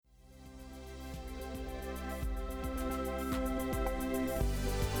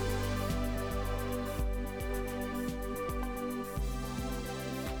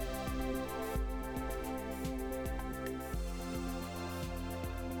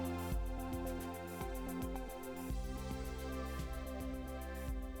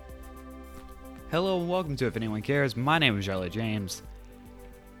Hello and welcome to If Anyone Cares. My name is Riley James.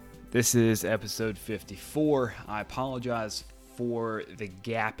 This is episode 54. I apologize for the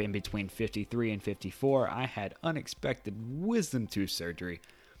gap in between 53 and 54. I had unexpected wisdom tooth surgery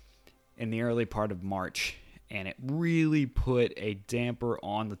in the early part of March, and it really put a damper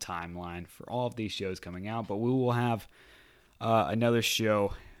on the timeline for all of these shows coming out. But we will have another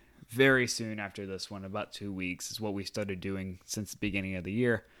show very soon after this one, about 2 weeks, is what we started doing since the beginning of the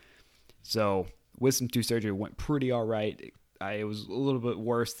year. So wisdom tooth surgery went pretty all right. It was a little bit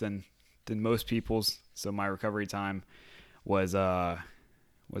worse than most people's, so my recovery time was a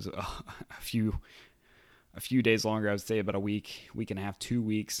few days longer. I would say about a week and a half, 2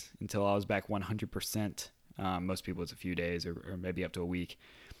 weeks until I was back 100%. Most people it's a few days or maybe up to a week.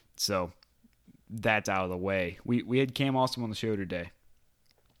 So that's out of the way. We had Cam Awesome on the show today,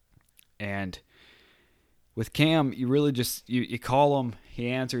 and with Cam, you really just you call him, he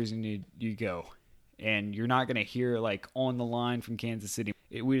answers, and you go. And you're not going to hear like on the line from Kansas City.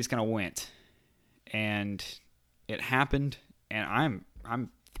 We just kind of went, and it happened. And I'm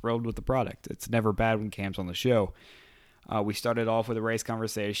thrilled with the product. It's never bad when Cam's on the show. We started off with a race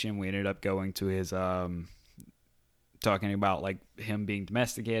conversation. We ended up going to his talking about like him being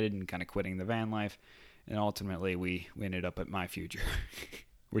domesticated and kind of quitting the van life, and ultimately we ended up at my future,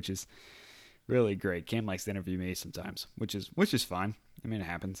 which is really great. Cam likes to interview me sometimes, which is fine. I mean, it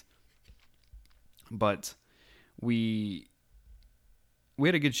happens. But we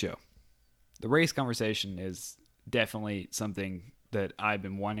had a good show. The race conversation is definitely something that I've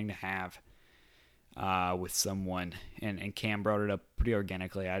been wanting to have with someone, and Cam brought it up pretty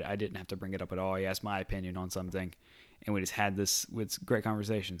organically. I didn't have to bring it up at all. He asked my opinion on something, and we just had this great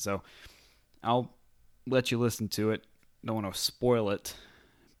conversation. So I'll let you listen to it. Don't want to spoil it,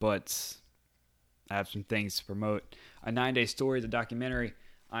 but I have some things to promote. A 9-Day Story, the documentary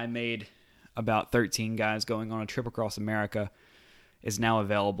I made about 13 guys going on a trip across America, is now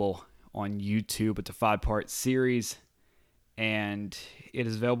available on YouTube. It's a 5-part series, and it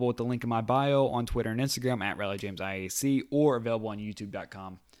is available with the link in my bio on Twitter and Instagram at RileyJamesIAC, or available on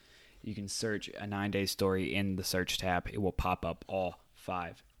YouTube.com. You can search A 9-Day Story in the search tab. It will pop up all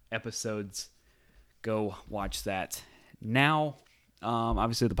 5 episodes. Go watch that now.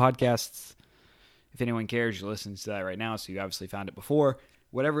 Obviously, the podcasts, if anyone cares, you're listening to that right now, so you obviously found it before.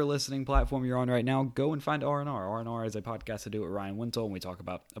 Whatever listening platform you're on right now, go and find R&R. R&R is a podcast I do with Ryan Wintle, and we talk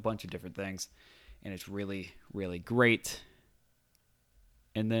about a bunch of different things, and it's really, really great.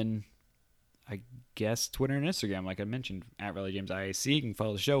 And then, I guess, Twitter and Instagram, like I mentioned, at RileyJamesIAC. You can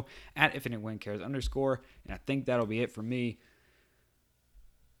follow the show at IfAnyoneCares_, and I think that'll be it for me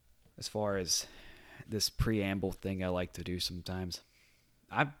as far as this preamble thing I like to do sometimes.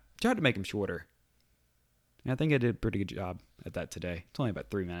 I've tried to make them shorter, and I think I did a pretty good job at that today. It's only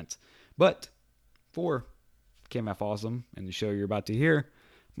about 3 minutes. But for KMF Awesome and the show you're about to hear,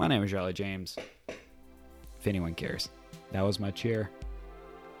 my name is Riley James. If anyone cares. That was my chair.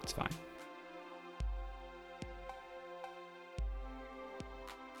 It's fine.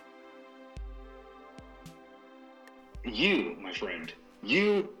 You, my friend,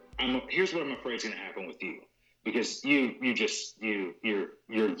 here's what I'm afraid is going to happen with you. Because you're you.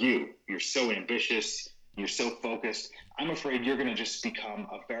 You're so ambitious. You're so focused. I'm afraid you're going to just become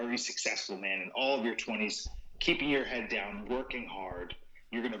a very successful man in all of your 20s, keeping your head down, working hard.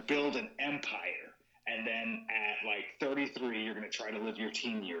 You're going to build an empire. And then at like 33, you're going to try to live your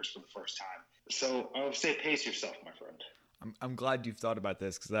teen years for the first time. So I would say pace yourself, my friend. I'm glad you've thought about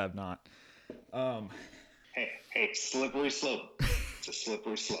this, because I have not. Hey, slippery slope. It's a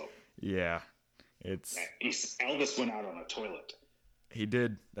slippery slope. Yeah. It's Elvis went out on a toilet. He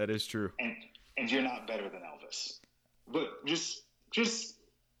did. That is true. And you're not better than Elvis. But just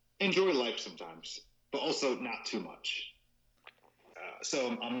enjoy life sometimes, but also not too much.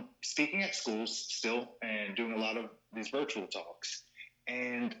 So I'm speaking at schools still and doing a lot of these virtual talks.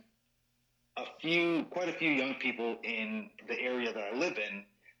 And quite a few young people in the area that I live in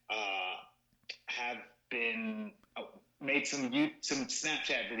have been made some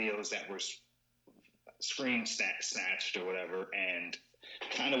Snapchat videos that were screen snatched or whatever, and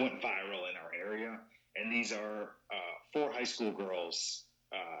kind of went viral in our area. And these are 4 high school girls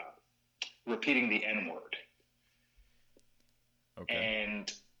repeating the N-word. Okay.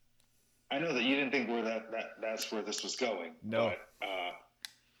 And I know that you didn't think that's where this was going. No. But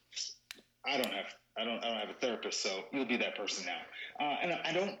I don't have a therapist, so you'll be that person now. And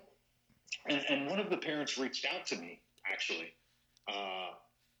I don't. And one of the parents reached out to me actually,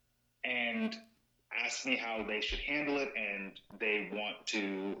 and asked me how they should handle it, and they want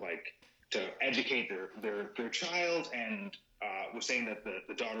to like educate their child, and was saying that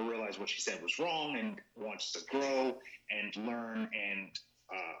the daughter realized what she said was wrong and wants to grow and learn and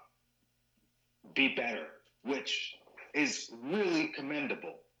be better, which is really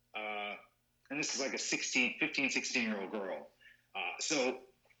commendable. And this is like a 15, 16-year-old girl. So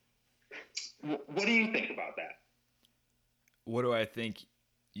what do you think about that? What do I think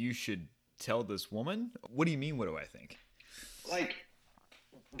you should tell this woman? What do you mean, what do I think? Like,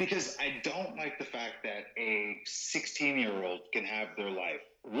 because I don't like the fact that a 16-year-old can have their life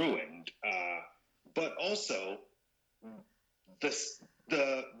ruined, but also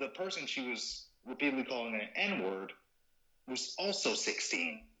the person she was repeatedly calling an N-word was also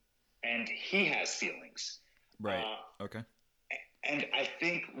 16, and he has feelings. Right. Okay. And I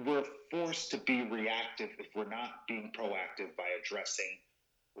think we're forced to be reactive if we're not being proactive by addressing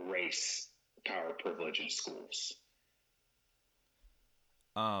race, power, privilege in schools.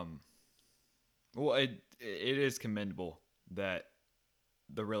 Well, it is commendable that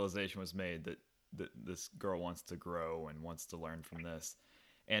the realization was made that this girl wants to grow and wants to learn from this.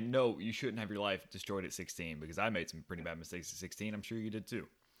 And no, you shouldn't have your life destroyed at 16, because I made some pretty bad mistakes at 16. I'm sure you did too.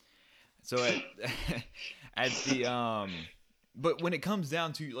 So at the but when it comes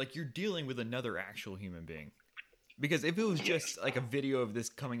down to, like, you're dealing with another actual human being. Because if it was just like a video of this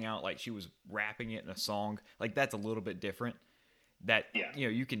coming out, like she was rapping it in a song, like that's a little bit different. That, you know,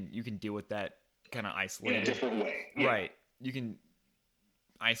 you can deal with that kind of isolated. In a different way. Yeah. Right. You can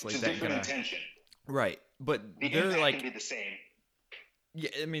isolate it's that different kind of intention. Right. But The they're impact like, can be the same. yeah,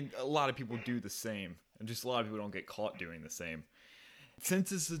 I mean, a lot of people do the same, and just a lot of people don't get caught doing the same. Since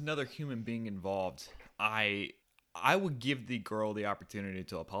this is another human being involved, I would give the girl the opportunity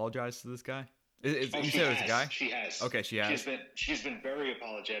to apologize to this guy. You said it was a guy? She has. Okay, she has. She's been very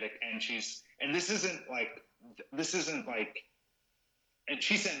apologetic, and this isn't like, and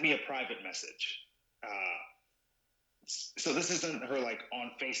she sent me a private message. So this isn't her like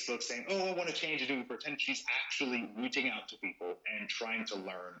on Facebook saying, "Oh, I want to change and do pretend." She's actually reaching out to people and trying to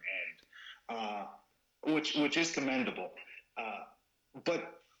learn, and which is commendable.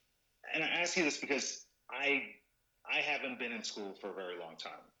 But I ask you this because I haven't been in school for a very long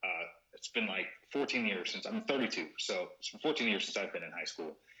time. It's been like 14 years since I'm 32, so it's been 14 years since I've been in high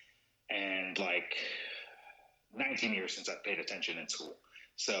school, and like 19 years since I've paid attention in school.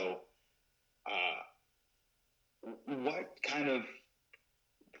 So, what kind of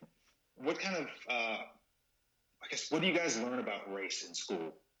I guess, what do you guys learn about race in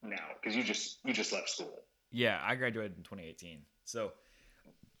school now? Because you just left school. Yeah, I graduated in 2018. So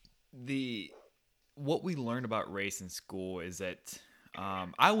what we learned about race in school is that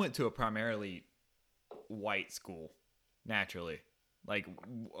I went to a primarily white school, naturally. Like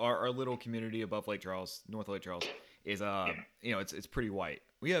our little community above Lake Charles, North Lake Charles, is you know, it's pretty white.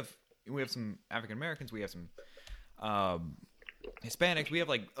 We have some African Americans, we have some Hispanics, we have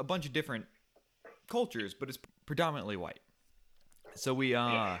like a bunch of different cultures, but it's predominantly white. So we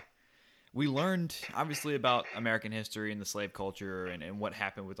learned obviously about American history and the slave culture and what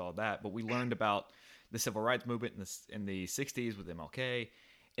happened with all that, but we learned about the civil rights movement in the 60s with MLK,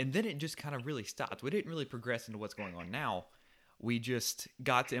 and then it just kind of really stopped. We didn't really progress into what's going on now. We just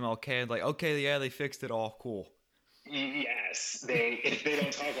got to MLK and like, okay, yeah, they fixed it all, cool. Yes, if they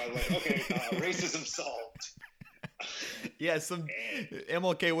don't talk about it, like, okay, racism solved. Yeah,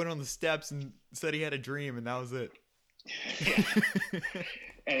 MLK went on the steps and said he had a dream, and that was it. Yeah.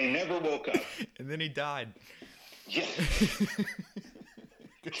 And he never woke up. And then he died. Yeah.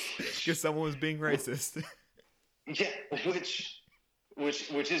 Because someone was being racist. Yeah,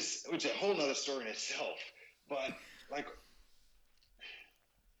 which is a whole nother story in itself. But like,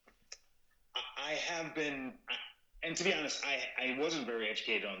 I have been, and to be honest, I wasn't very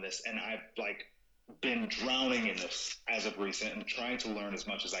educated on this, and I've like been drowning in this as of recent and trying to learn as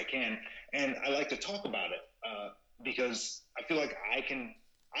much as I can. And I like to talk about it because I feel like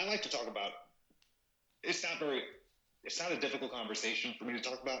I like to talk about. It's not a difficult conversation for me to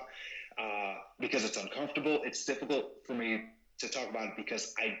talk about because it's uncomfortable. It's difficult for me to talk about it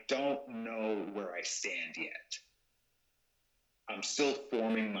because I don't know where I stand yet. I'm still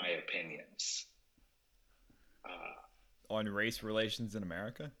forming my opinions. On race relations in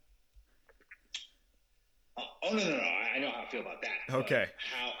America? Oh, no. I know how I feel about that. Okay.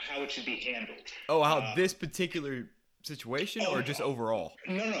 How it should be handled. Oh, how this particular situation or just overall?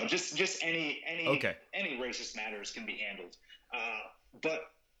 No. Just any okay. Any racist matters can be handled.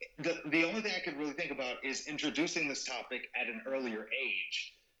 But the only thing I could really think about is introducing this topic at an earlier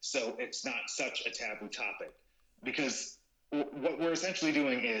age so it's not such a taboo topic. Because what we're essentially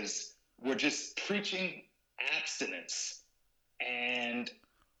doing is we're just preaching abstinence, and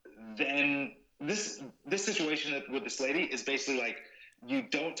then this situation with this lady is basically like, you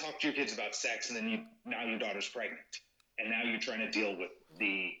don't talk to your kids about sex, and then now your daughter's pregnant, and now you're trying to deal with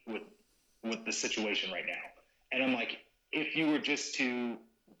the situation right now. And I'm like, if you were just to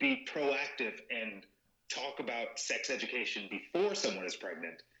be proactive and talk about sex education before someone is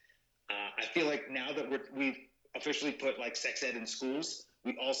pregnant, I feel like now that we've officially put like sex ed in schools,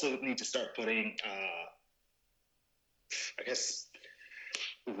 we also need to start putting, I guess,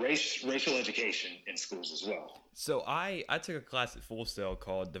 racial education in schools as well. So I took a class at Full Sail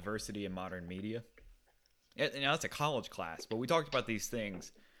called Diversity in Modern Media. It's a college class, but we talked about these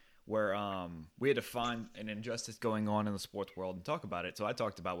things where we had to find an injustice going on in the sports world and talk about it. So I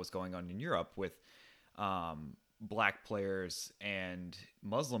talked about what's going on in Europe with black players and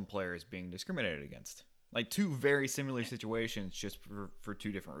Muslim players being discriminated against. Like two very similar situations, just for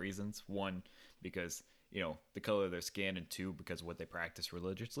two different reasons. One, because, you know, the color of their skin, and two, because of what they practice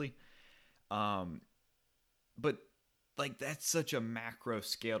religiously. But like, that's such a macro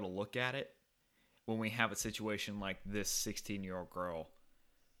scale to look at it when we have a situation like this 16-year-old girl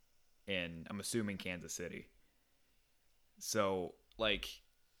in, I'm assuming, Kansas City. So, like,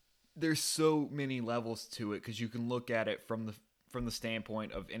 there's so many levels to it, because you can look at it from the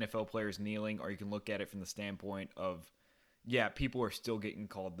standpoint of NFL players kneeling, or you can look at it from the standpoint of, yeah, people are still getting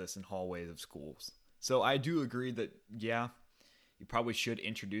called this in hallways of schools. So I do agree that, yeah, you probably should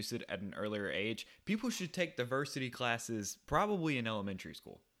introduce it at an earlier age. People should take diversity classes probably in elementary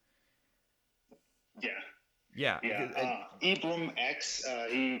school. Yeah. Ibram X,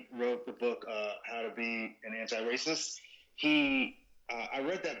 he wrote the book How to Be an Anti-Racist. I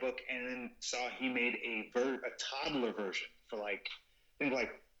read that book and then saw he made a toddler version for like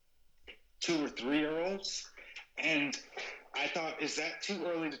 2 or 3 year olds, and I thought, is that too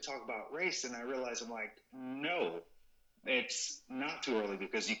early to talk about race? And I realized, I'm like, no, it's not too early,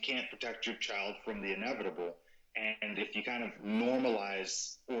 because you can't protect your child from the inevitable. And if you kind of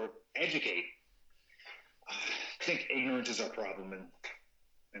normalize or educate, I think ignorance is our problem, and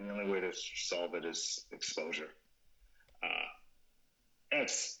the only way to solve it is exposure.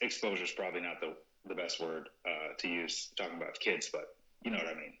 Exposure is probably not the best word to use talking about kids, but you know what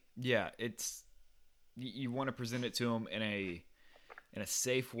I mean. Yeah, it's, you want to present it to them in a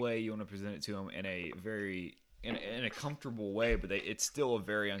safe way. You want to present it to them in a very in a comfortable way, but it's still a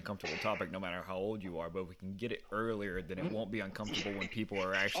very uncomfortable topic no matter how old you are. But if we can get it earlier, then it won't be uncomfortable when people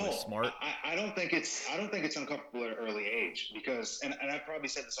are actually smart. I don't think it's uncomfortable at an early age, because and I've probably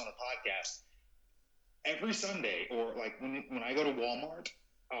said this on the podcast, every Sunday, or like when I go to Walmart,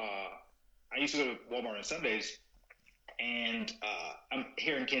 I used to go to Walmart on Sundays, and I'm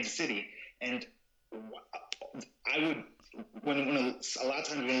here in Kansas City, and I would, when a lot of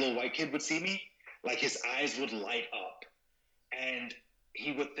times when a little white kid would see me, like his eyes would light up, and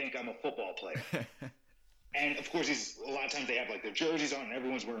he would think I'm a football player. And of course, a lot of times they have like their jerseys on, and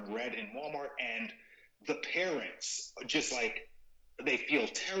everyone's wearing red in Walmart, and the parents just like, they feel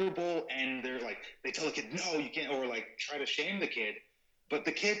terrible, and they're like, they tell the kid, no, you can't, or like try to shame the kid, but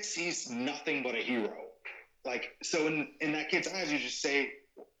the kid sees nothing but a hero. Like, so in that kid's eyes, you just say,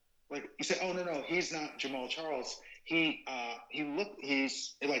 like, you say, oh no, he's not Jamal Charles. He's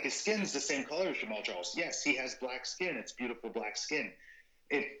like, his skin's the same color as Jamal Charles. Yes, he has black skin. It's beautiful black skin.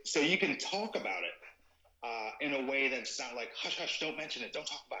 So you can talk about it in a way that's not like, hush, hush, don't mention it, don't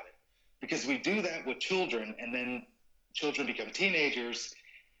talk about it. Because we do that with children, and then children become teenagers,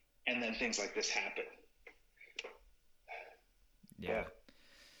 and then things like this happen. Yeah.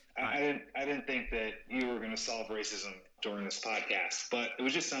 I didn't think that you were going to solve racism during this podcast, but it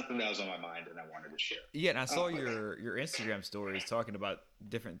was just something that was on my mind and I wanted to share. Yeah, and I saw your Instagram stories talking about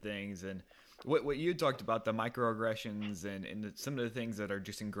different things, and what you talked about, the microaggressions and some of the things that are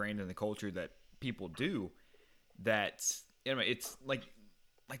just ingrained in the culture that people do, that, you know, it's like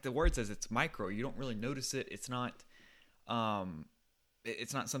the word says, it's micro. You don't really notice it. It's not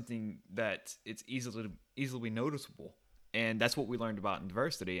something that it's easily noticeable. And that's what we learned about in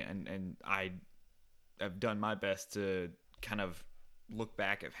diversity, and I have done my best to kind of look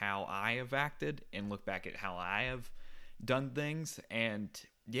back at how I have acted and look back at how I have done things. And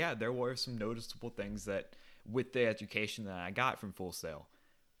yeah, there were some noticeable things that, with the education that I got from Full Sail,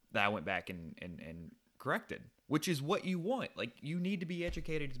 that I went back and corrected, which is what you want. Like, you need to be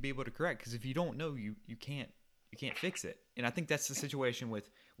educated to be able to correct, because if you don't know, you can't fix it. And I think that's the situation with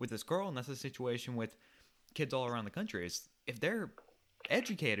this girl, and that's the situation with kids all around the country, is if they're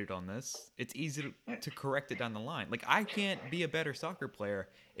educated on this, it's easy to correct it down the line. Like, I can't be a better soccer player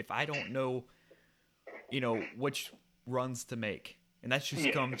if I don't know, which runs to make. And that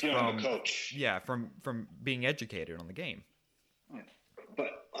just comes from, from being educated on the game. Yeah. But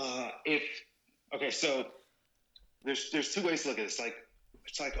if okay, so there's two ways to look at this.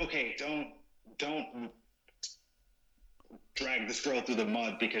 It's like okay, don't drag this girl through the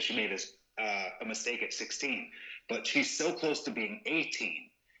mud because she made a mistake at 16, but she's so close to being 18,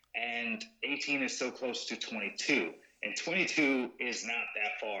 and 18 is so close to 22, and 22 is not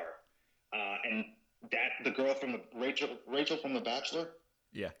that far, and that the girl from the Rachel from The Bachelor,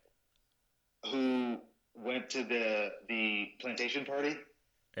 Yeah. who went to the plantation party.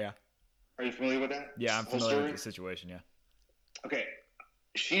 Yeah. Are you familiar with that? Yeah, I'm whole familiar story? with the situation, yeah. Okay,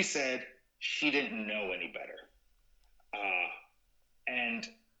 she said she didn't know any better, and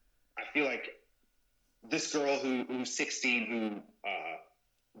I feel like this girl who's 16, who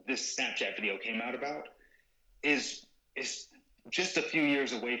this Snapchat video came out about, is just a few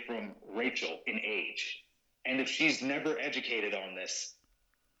years away from Rachel in age, and if she's never educated on this,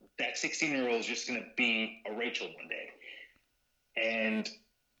 that 16-year-old is just going to be a Rachel one day, and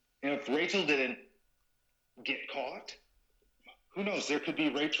if Rachel didn't get caught, who knows? There could be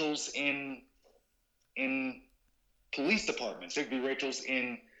Rachels in police departments. There could be Rachels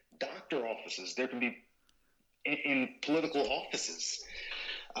in doctor offices. There can be in political offices.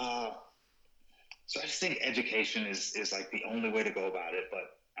 So I just think education is like the only way to go about it.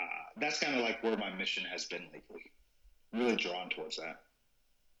 But that's kind of like where my mission has been lately. Really drawn towards that.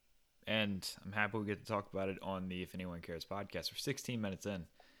 And I'm happy we get to talk about it on the If Anyone Cares podcast. We're 16 minutes in.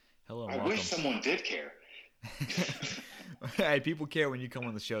 Hello and I welcome. wish someone did care. Hey, people care when you come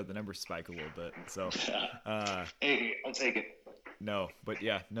on the show. The numbers spike a little bit. So, Hey, I'll take it. no, but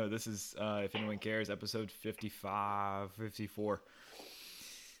yeah, no, this is, If Anyone Cares, episode 55, 54.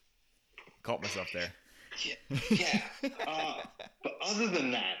 Caught myself there. Yeah. But other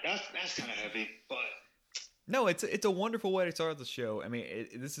than that, that's kind of heavy. But No, it's a wonderful way to start the show. I mean,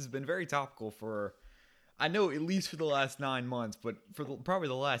 this has been very topical for, I know, at least for the last 9 months, but for probably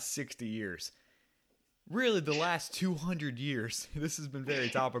the last 60 years. Really, the last 200 years, this has been very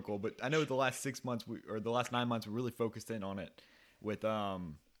topical. But I know the last 6 months, or the last 9 months, we really focused in on it with,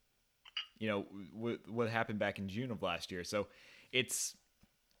 with what happened back in June of last year. So it's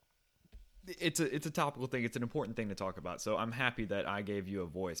a topical thing. It's an important thing to talk about. So I'm happy that I gave you a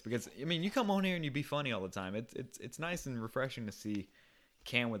voice because, I mean, you come on here and you be funny all the time. It's nice and refreshing to see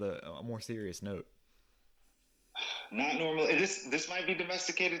Cam with a more serious note. not normal. This might be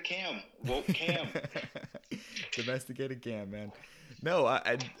domesticated Cam. Woke Cam. Domesticated Cam, man. No,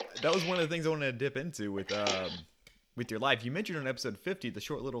 I that was one of the things I wanted to dip into with your life. You mentioned on episode 50, the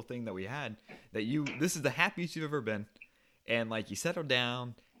short little thing that we had, that this is the happiest you've ever been, and like you settled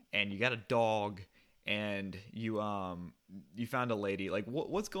down and you got a dog and you found a lady. Like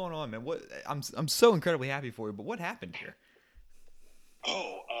what's going on, man? I'm so incredibly happy for you, but what happened here?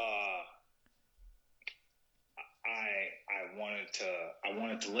 I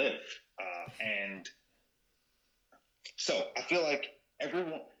wanted to live, and so I feel like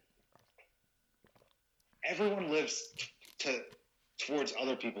everyone lives towards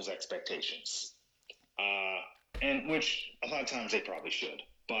other people's expectations, and which a lot of times they probably should.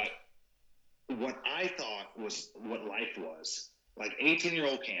 But what I thought was what life was, like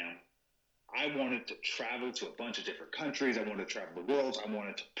 18-year-old Cam, I wanted to travel to a bunch of different countries. I wanted to travel the world. I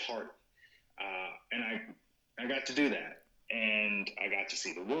wanted to party, and I got to do that. And I got to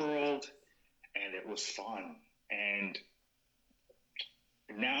see the world, and it was fun. And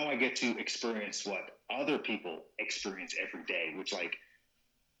now I get to experience what other people experience every day, which, like,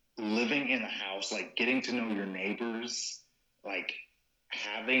 living in a house, like getting to know your neighbors, like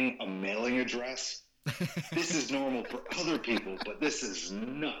having a mailing address. This is normal for other people, but this is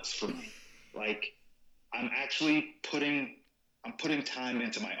nuts for me. Like, I'm putting time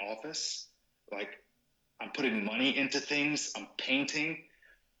into my office. Like, I'm putting money into things. I'm painting.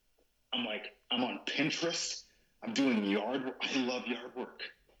 I'm on Pinterest. I'm doing yard work. I love yard work.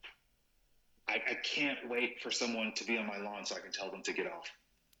 I can't wait for someone to be on my lawn so I can tell them to get off.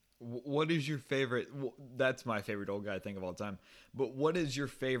 What is your favorite? That's my favorite old guy thing of all time. But what is your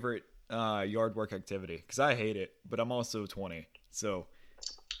favorite yard work activity? Because I hate it, but I'm also 20. So.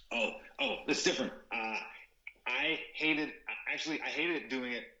 Oh, it's different. I hated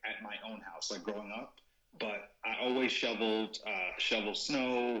doing it at my own house, like growing up. But I always shovel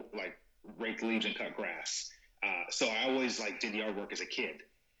snow, like rake leaves and cut grass. So I always like did yard work as a kid.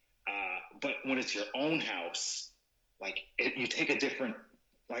 But when it's your own house, like you take a different,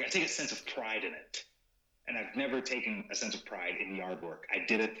 like I take a sense of pride in it. And I've never taken a sense of pride in yard work. I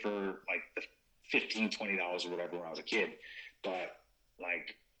did it for like the $15, $20 or whatever when I was a kid. But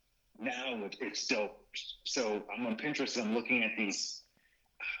like now it's dope. So I'm on Pinterest and I'm looking at these.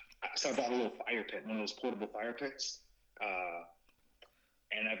 So I bought a little fire pit, one of those portable fire pits,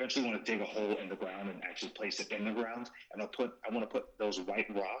 and I've eventually want to dig a hole in the ground and actually place it in the ground. And I want to put those white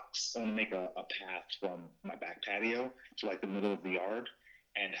rocks. I want to make a path from my back patio to like the middle of the yard,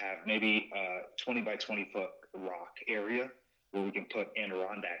 and have maybe a 20 by 20 foot rock area where we can put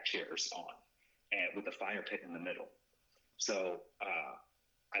Adirondack chairs on, and with a fire pit in the middle. So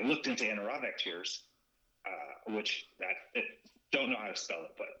I looked into Adirondack chairs, which don't know how to spell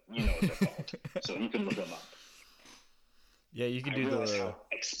it, but you know what they're called. So you can look them up. Yeah, you can do how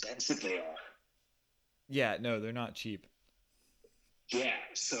expensive they are. Yeah, no, they're not cheap. Yeah,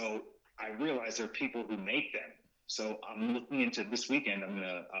 so I realized there are people who make them. So I'm looking into this weekend. I'm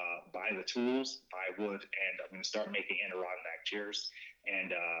gonna buy the tools, buy wood, and I'm gonna start making Adirondack chairs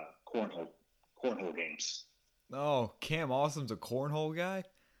and cornhole games. Oh, Cam Awesome's a cornhole guy?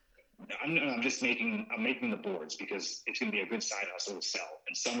 I'm making the boards because it's gonna be a good side hustle to sell.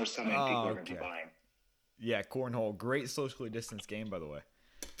 And summer's coming, people are gonna be buying. Yeah, cornhole. Great socially distanced game, by the way.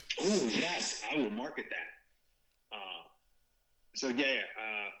 Oh, yes. I will market that.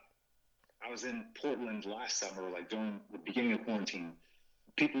 I was in Portland last summer, like during the beginning of quarantine.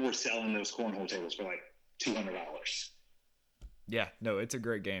 People were selling those cornhole tables for like $200. Yeah, no, it's a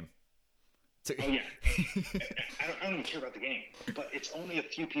great game. Oh, yeah. I don't even care about the game, but it's only a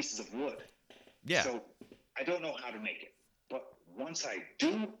few pieces of wood. Yeah. So I don't know how to make it. But once I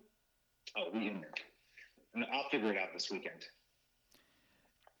do, I'll be in there. And I'll figure it out this weekend.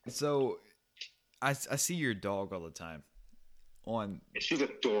 So, I see your dog all the time she's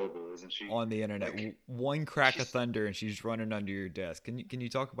adorable, isn't she? On the internet. Like, one crack of thunder and she's running under your desk. Can you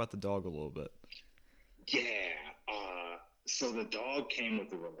talk about the dog a little bit? Yeah. So the dog came with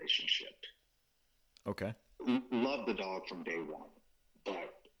the relationship. Okay. Love the dog from day one,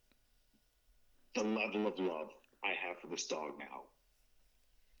 but the level of love I have for this dog now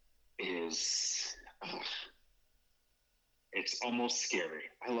is it's almost scary.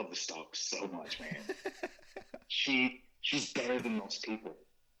 I love this dog so much, man. She's better than most people.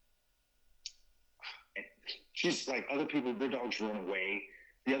 And she's like other people, their dogs run away.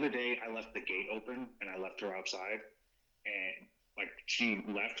 The other day I left the gate open and I left her outside, and like she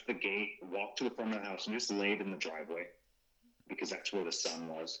left the gate, walked to the front of the house and just laid in the driveway because that's where the sun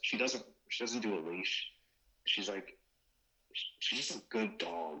was. She doesn't do a leash. She's just a good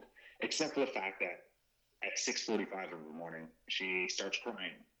dog, except for the fact that at 6:45 in the morning, she starts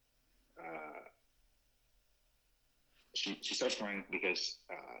crying. She starts crying because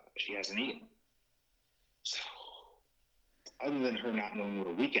she hasn't eaten. So, other than her not knowing what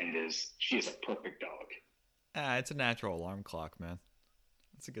a weekend is, she is a perfect dog. It's a natural alarm clock, man.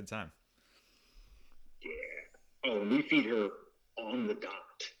 It's a good time. Yeah. Oh, and we feed her on the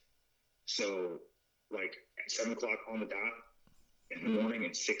dot. So, like at 7 o'clock on the dot in the morning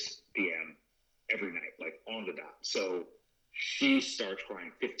and 6 p.m. every night, like on the dot. So she starts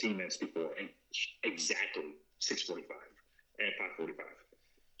crying 15 minutes before, and exactly 6:45 and 5:45.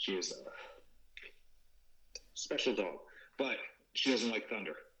 She is a special dog, but she doesn't like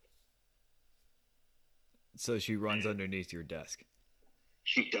thunder. So she runs underneath your desk.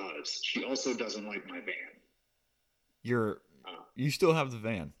 She does. She also doesn't like my van. You still have the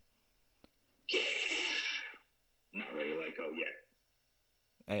van? Yeah. Not ready to let go yet.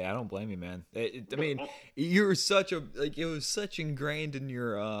 Hey, I don't blame you, man. I mean, you were it was such ingrained in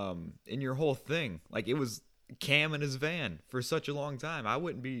your whole thing. Like it was Cam and his van for such a long time. I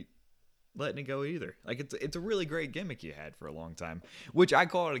wouldn't be letting it go either. Like it's a really great gimmick you had for a long time, which I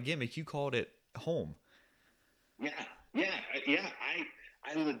call it a gimmick. You called it home. Yeah.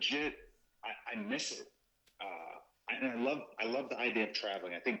 I legit, I miss it. And I love the idea of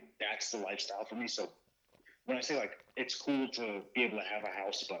traveling. I think that's the lifestyle for me. So when I say like it's cool to be able to have a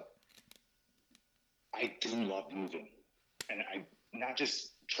house, but I do love moving, and I not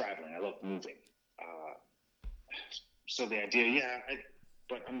just traveling. I love moving. So the idea,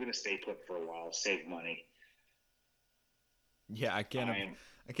 but I'm gonna stay put for a while, save money. Yeah, I can't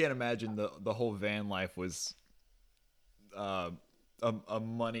imagine the whole van life was a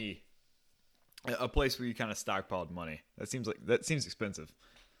place where you kind of stockpiled money. That seems expensive.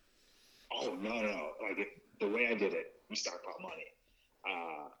 Oh no! Like the way I did it, we stockpiled money.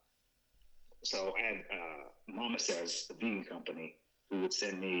 So I had Mama Says, the vegan company, who would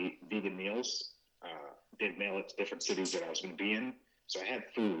send me vegan meals. They'd mail it to different cities that I was going to be in. So I had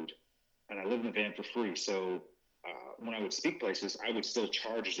food, and I lived in the van for free. So when I would speak places, I would still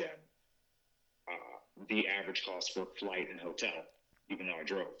charge them the average cost for flight and hotel, even though I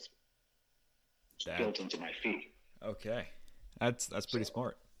drove. It's built into my fee. Okay, that's pretty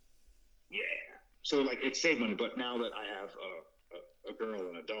smart. Yeah. So like it saved money, but now that I have a girl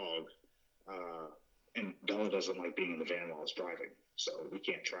and a dog, and Bella doesn't like being in the van while I was driving. so we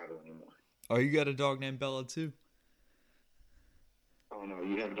can't travel anymore. Oh, you got a dog named Bella too? Oh no,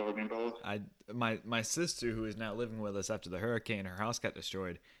 you have a dog named Bella? My sister, who is now living with us after the hurricane, her house got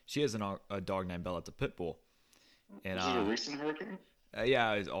destroyed. She has a dog named Bella. It's a pit bull. And Was it a recent hurricane?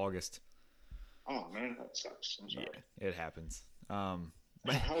 Yeah, it was August. Oh man, that sucks. I'm sorry. Yeah, it happens. How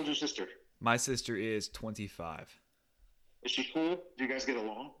old is your sister? My sister is 25. Is she cool? Do you guys get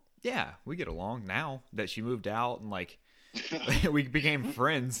along? Yeah, we get along now that she moved out and like we became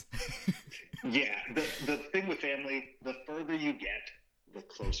friends. Yeah, the thing with family, the further you get, the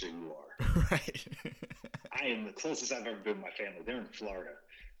closer you are. Right. I am the closest I've ever been to my family. They're in Florida.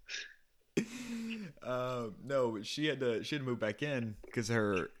 No, she had to move back in because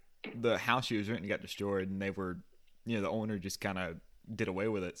the house she was renting got destroyed, and they were, the owner just kind of did away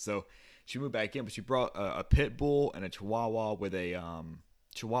with it. So she moved back in, but she brought a pit bull and a chihuahua with a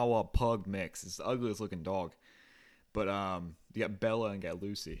chihuahua pug mix. It's the ugliest looking dog. But you got Bella and got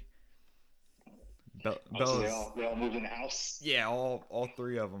Lucy. So they all moved in the house? Yeah, all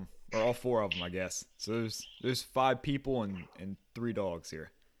three of them, or all four of them, I guess. So there's 5 people and 3 dogs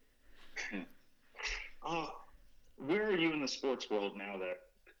here. Where are you in the sports world now that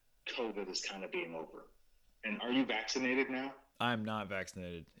COVID is kind of being over? And are you vaccinated now? I'm not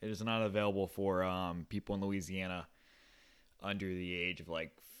vaccinated. It is not available for people in Louisiana under the age of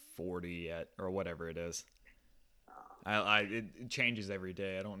like 40 or whatever it is. It changes every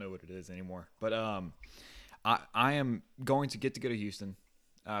day. I don't know what it is anymore. But I am going to go to Houston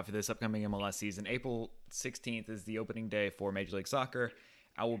for this upcoming MLS season. April 16th is the opening day for Major League Soccer.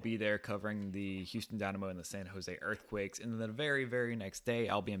 I will be there covering the Houston Dynamo and the San Jose Earthquakes. And then the very, very next day,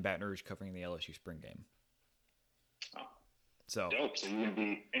 I'll be in Baton Rouge covering the LSU spring game. Oh, so dope. So you're going to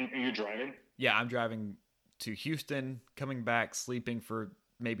be – and you're driving? Yeah, I'm driving to Houston, coming back, sleeping for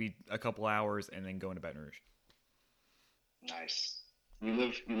maybe a couple hours, and then going to Baton Rouge. Nice. You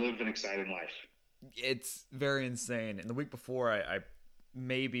live an exciting life. It's very insane. And the week before, I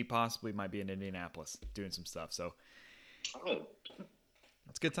possibly might be in Indianapolis doing some stuff. So,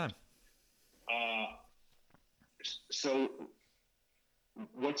 it's a good time. So,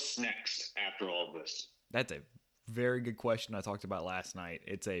 what's next after all of this? That's a very good question I talked about last night.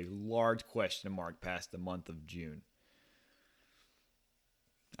 It's a large question mark past the month of June.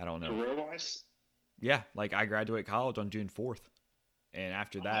 I don't know. Career-wise? Yeah, like I graduate college on June 4th. And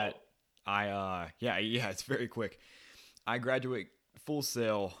after that, it's very quick. I graduate full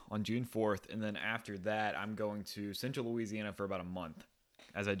sail on June 4th, and then after that, I'm going to Central Louisiana for about a month,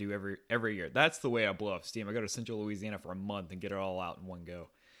 as I do every year. That's the way I blow off steam. I go to Central Louisiana for a month and get it all out in one go.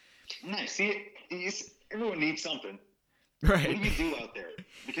 Nice. See, everyone needs something. Right. What do you do out there?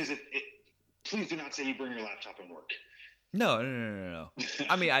 Because please do not say you bring your laptop and work. No.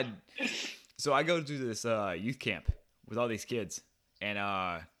 I mean, So I go to this youth camp with all these kids, and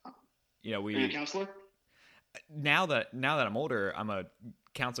Are you a counselor? Now that I'm older, I'm a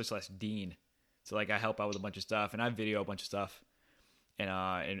counselor / dean. So like I help out with a bunch of stuff, and I video a bunch of stuff,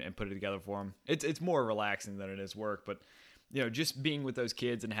 and put it together for them. It's more relaxing than it is work, but just being with those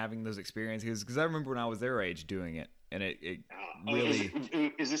kids and having those experiences. Because I remember when I was their age doing it, and it really.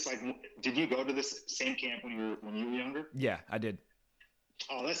 Is this like? Did you go to this same camp when you were younger? Yeah, I did.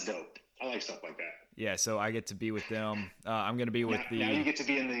 Oh, that's dope. I like stuff like that. Yeah, so I get to be with them. I'm going to be with now you get to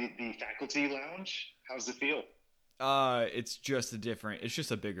be in the faculty lounge. How's it feel? It's just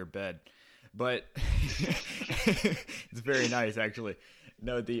a bigger bed, but it's very nice actually.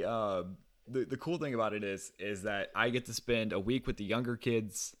 No, the cool thing about it is that I get to spend a week with the younger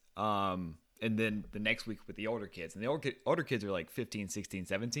kids, and then the next week with the older kids. And the older kids are like 15, 16,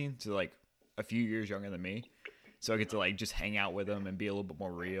 17, so like a few years younger than me. So I get to like just hang out with them and be a little bit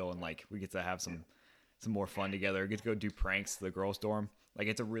more real, and like we get to have some more fun together. I get to go do pranks to the girls' dorm. Like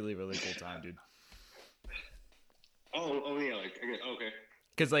it's a really, really cool time, dude. Oh yeah, okay.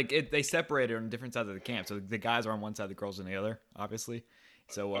 Because like they separated on different sides of the camp, so the guys are on one side, the girls on the other, obviously.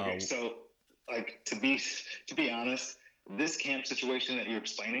 So so like to be honest, this camp situation that you're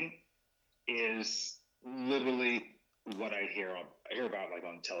explaining is literally what I hear about like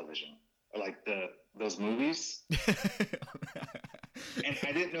on television, like those movies. And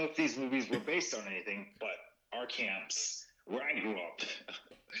I didn't know if these movies were based on anything, but our camps where I grew up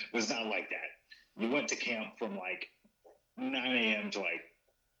was not like that. You went to camp from like 9 a.m. to like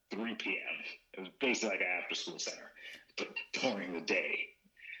 3 p.m. It was basically like an after-school center, but during the day.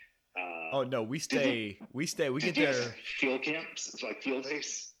 Oh no, we get there. Field camps, it's like field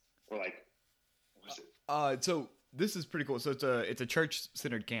days, or like. What was it? So this is pretty cool. So it's a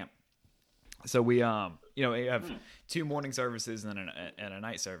church-centered camp. So we we have 2 morning services and a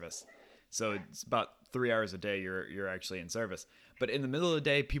night service. So it's about 3 hours a day you're actually in service. But in the middle of the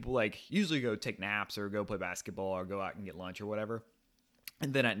day, people like usually go take naps or go play basketball or go out and get lunch or whatever.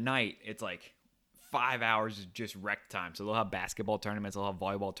 And then at night, it's like 5 hours is just rec time. So they'll have basketball tournaments, they'll have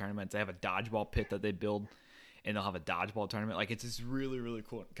volleyball tournaments, they have a dodgeball pit that they build, and they'll have a dodgeball tournament. Like it's this really, really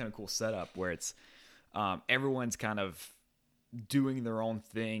cool, kind of cool setup where it's everyone's kind of doing their own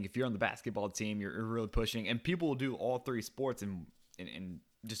thing. If you're on the basketball team, you're really pushing, and people will do all three sports and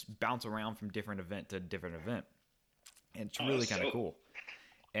just bounce around from different event to different event. And it's really kind of cool.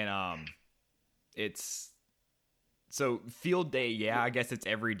 And it's so field day. Yeah, I guess it's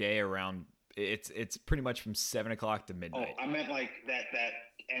every day around. It's pretty much from 7 o'clock to midnight. Oh, I meant like that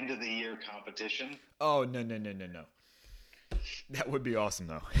end of the year competition. Oh no. That would be awesome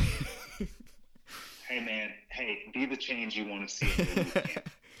though. Hey man, be the change you want to see in the boot camp.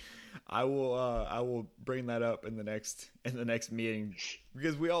 I will bring that up in the next meeting,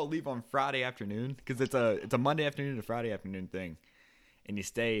 because we all leave on Friday afternoon, because it's a Monday afternoon to Friday afternoon thing, and you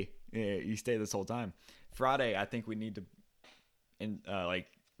stay this whole time. Friday, I think we need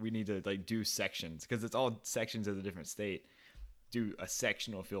to do sections, because it's all sections of a different state. Do a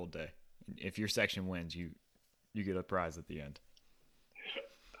sectional field day. If your section wins, you get a prize at the end.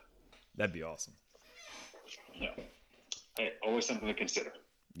 That'd be awesome. Yeah. Hey, always something to consider.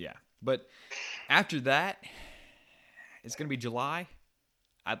 Yeah. But after that, it's going to be July.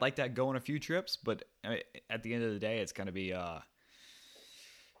 I'd like to go on a few trips, but at the end of the day, it's going to be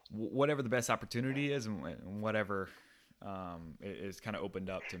whatever the best opportunity is and whatever is kind of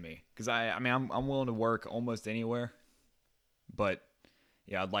opened up to me. Because I'm willing to work almost anywhere, but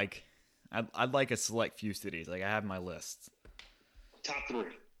yeah, I'd like a select few cities. Like I have my list.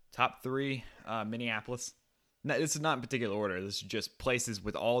 Top three, Minneapolis. No, this is not in particular order. This is just places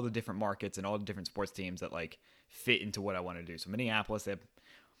with all the different markets and all the different sports teams that like fit into what I want to do. So Minneapolis, they have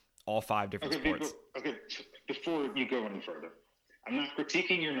all 5 different sports. Before you go any further, I'm not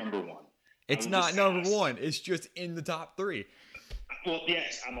critiquing your number one. It's not number one. It's just in the top 3. Well,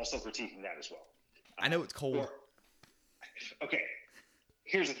 yes, I'm also critiquing that as well. I know it's cold. Okay,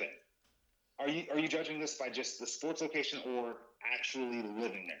 here's the thing. Are you judging this by just the sports location or actually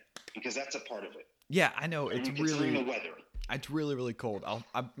living there? Because that's a part of it. Yeah, I know. It's really the weather. It's really, really cold.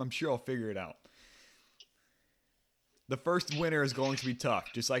 I'm sure I'll figure it out. The first winter is going to be tough,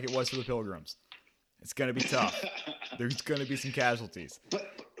 just like it was for the Pilgrims. It's going to be tough. There's going to be some casualties.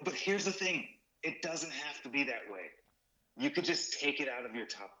 But here's the thing. It doesn't have to be that way. You could just take it out of your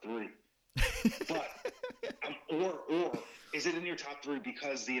top 3. But or is it in your top 3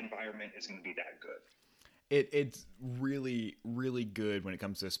 because the environment is going to be that good? It's really, really good when it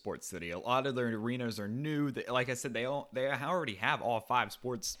comes to a sports city. A lot of their arenas are new. Like I said, they already have all 5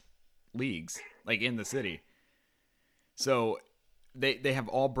 sports leagues like in the city. So they have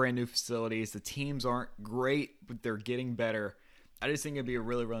all brand new facilities. The teams aren't great, but they're getting better. I just think it'd be a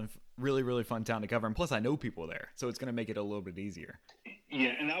really, really, really fun town to cover. And plus, I know people there, so it's going to make it a little bit easier.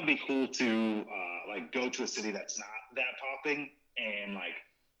 Yeah, and that would be cool to go to a city that's not that popping and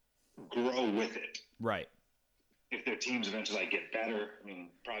grow with it. Right. If their teams eventually get better, I mean,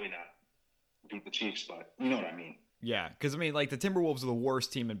 probably not beat the Chiefs, but you know what I mean. Yeah, because the Timberwolves are the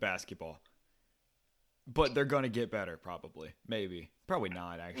worst team in basketball, but they're going to get better, probably, maybe, probably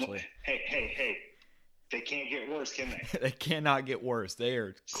not actually. Hey, they can't get worse, can they? They cannot get worse. They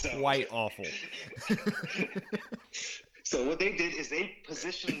are quite awful. So what they did is they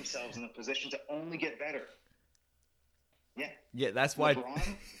positioned themselves in a position to only get better. Yeah. Yeah, that's why.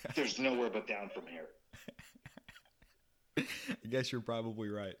 LeBron, there's nowhere but down from here. I guess you're probably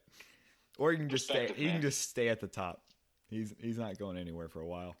right. Or you can just stay. He can just stay at the top. He's not going anywhere for a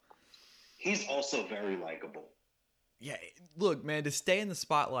while. He's also very likable. Yeah, look, man, to stay in the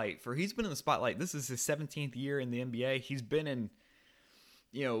spotlight he's been in the spotlight. This is his 17th year in the NBA. He's been in,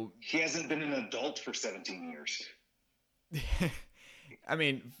 he hasn't been an adult for 17 years. I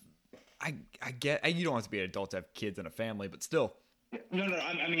mean, I get you don't have to be an adult to have kids and a family, but still. No.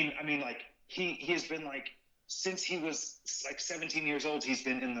 I mean, he has been since he was 17 years old. He's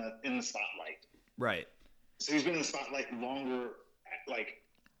been in the spotlight. Right. So he's been in the spotlight longer.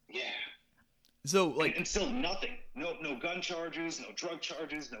 Yeah. So and still nothing. No gun charges, no drug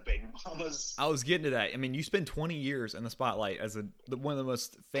charges, no baby mamas. I was getting to that. I mean, you spend 20 years in the spotlight as one of the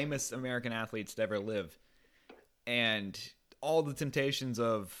most famous American athletes to ever live. And all the temptations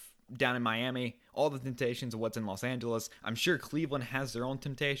of down in Miami, all the temptations of what's in Los Angeles. I'm sure Cleveland has their own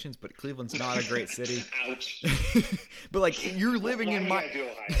temptations, but Cleveland's not a great city. Ouch. But you're living in my. Why do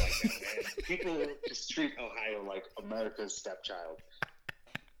Ohio like that, man? People just treat Ohio like America's stepchild.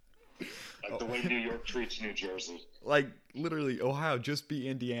 The way New York treats New Jersey. Literally, Ohio, just be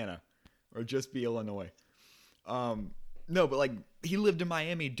Indiana. Or just be Illinois. No, but he lived in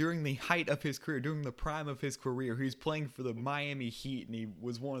Miami during the height of his career, during the prime of his career. He was playing for the Miami Heat, and he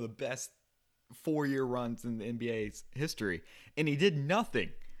was one of the best 4-year runs in the NBA's history. And he did nothing.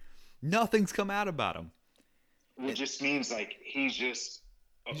 Nothing's come out about him. It just means like he's just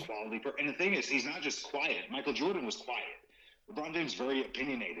a quality person. And the thing is, he's not just quiet. Michael Jordan was quiet. LeBron James is very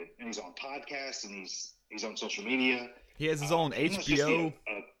opinionated, and he's on podcasts, and he's on social media. He has his own He must just HBO.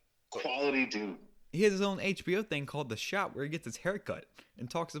 be a quality dude. He has his own HBO thing called The Shop where he gets his haircut and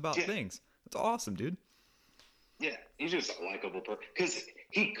talks about things. That's awesome, dude. Yeah, he's just a likable person. Because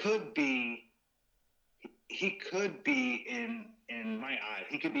he could be in my eye,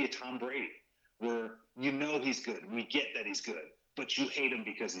 he could be a Tom Brady, where you know he's good. We get that he's good, but you hate him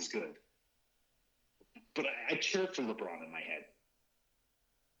because he's good. But I cheer for LeBron in my head.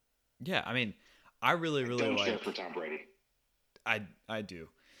 Yeah, I mean, I really don't like. cheer for Tom Brady. I do.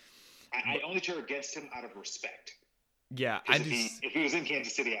 I only cheer against him out of respect. Yeah, if he was in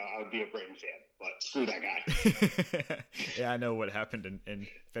Kansas City, I would be a Brady fan. But screw that guy. Yeah, I know what happened in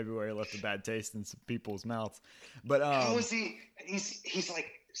February left a bad taste in some people's mouths. But how is he? He's like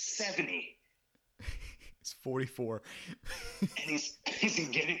 70. He's 44. and he's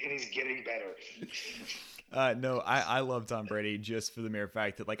getting better. No, I love Tom Brady just for the mere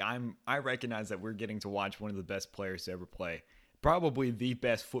fact that like I recognize that we're getting to watch one of the best players to ever play. Probably the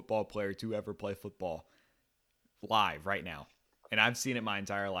best football player to ever play football live right now. And I've seen it my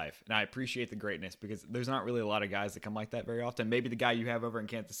entire life. And I appreciate the greatness because there's not really a lot of guys that come like that very often. Maybe the guy you have over in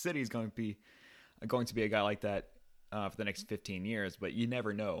Kansas City is going to be a guy like that for the next 15 years. But you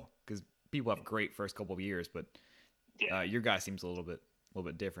never know because people have great first couple of years. But your guy seems a little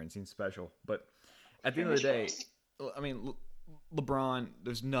bit different. Seems special. But at the end of the day, I mean, LeBron,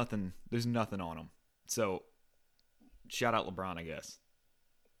 there's nothing on him. So shout out LeBron, I guess.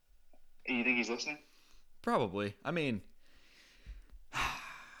 You think he's listening? Probably. I mean,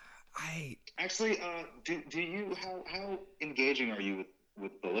 actually, do you how engaging are you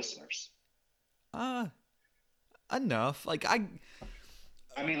with the listeners? Enough. Like I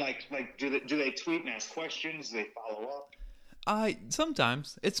mean, like do they tweet and ask questions? Do they follow up?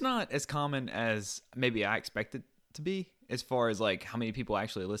 Sometimes it's not as common as maybe I expect it to be, as far as like how many people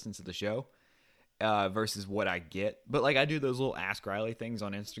actually listen to the show. Versus what I get. But like I do those little Ask Riley things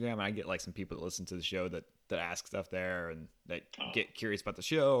on Instagram, and I get like some people that listen to the show that ask stuff there and that get curious about the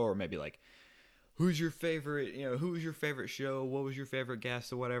show, or maybe like who's your favorite show, what was your favorite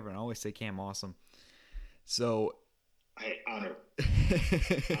guest or whatever, and I always say Cam Awesome. So honored.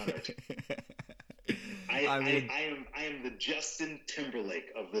 I am the Justin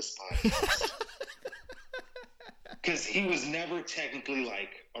Timberlake of this podcast. Because he was never technically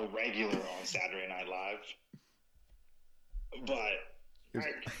like a regular on Saturday Night Live, but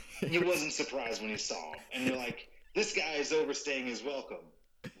you wasn't surprised when you saw him, and you're like, "This guy is overstaying his welcome,"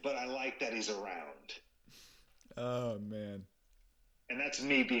 but I like that he's around. Oh man! And that's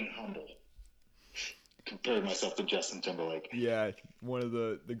me being humble, comparing myself to Justin Timberlake. Yeah, one of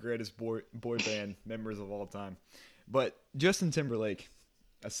the greatest boy band members of all time. But Justin Timberlake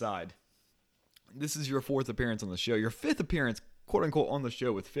aside. This is your 4th appearance on the show. Your 5th appearance, quote unquote, on the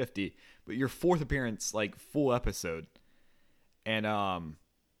show with 50, but your 4th appearance, like full episode. And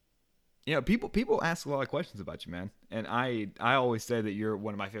people ask a lot of questions about you, man. And I always say that you're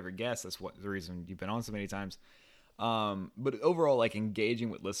one of my favorite guests. That's the reason you've been on so many times. But overall, like engaging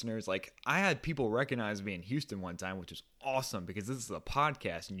with listeners, like I had people recognize me in Houston one time, which is awesome because this is a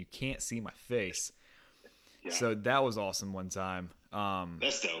podcast and you can't see my face. Yeah. So that was awesome one time.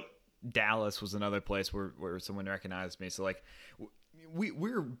 That's dope. Dallas was another place where someone recognized me. So like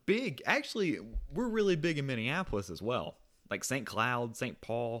we're big. Actually, we're really big in Minneapolis as well. Like St. Cloud, St.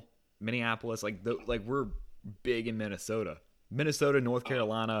 Paul, Minneapolis. Like we're big in Minnesota, North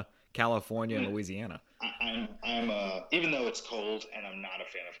Carolina, California, and Louisiana. I'm even though it's cold and I'm not a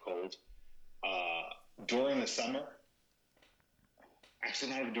fan of cold. During the summer,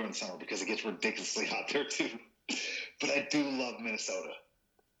 actually not even during the summer because it gets ridiculously hot there too. But I do love Minnesota.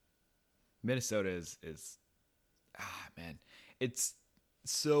 Minnesota is man, it's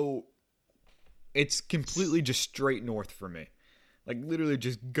completely just straight north for me. Like literally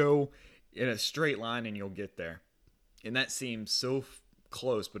just go in a straight line and you'll get there. And that seems so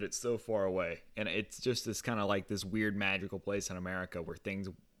close, but it's so far away. And it's just this kind of like this weird magical place in America where things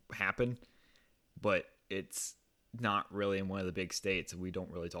happen, but it's not really in one of the big states. We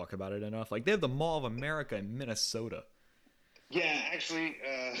don't really talk about it enough. Like they have the Mall of America in Minnesota. Yeah, actually,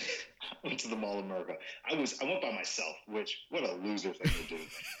 I went to the Mall of America. I went by myself, which what a loser thing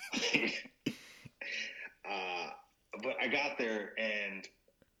to do. But I got there and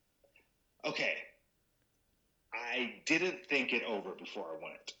okay, I didn't think it over before I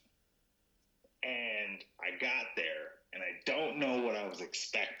went. And I got there, and I don't know what I was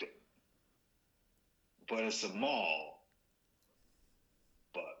expecting. But it's a mall,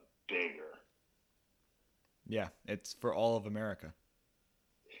 but bigger. Yeah, it's for all of America.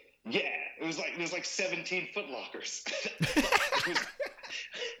 Yeah, there's like 17 Foot Lockers.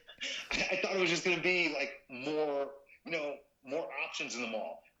 I thought it was just going to be like more options in the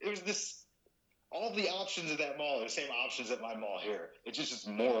mall. All the options in that mall are the same options at my mall here. It's just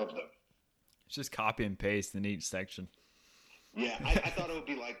more of them. It's just copy and paste in each section. Yeah, I thought it would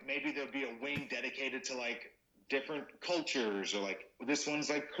be like maybe there'd be a wing dedicated to like different cultures, or like this one's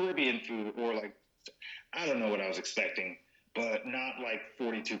like Caribbean food, or like I don't know what I was expecting, but not like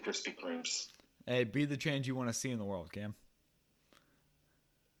 42 Krispy Kremes. Hey, be the change you want to see in the world, Cam.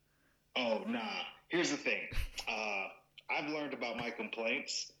 Oh, nah. Here's the thing. I've learned about my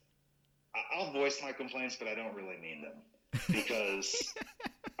complaints. I'll voice my complaints, but I don't really mean them. Because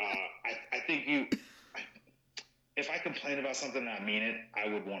I think if I complain about something and I mean it, I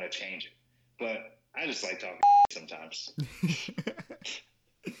would want to change it. But I just like talking sometimes.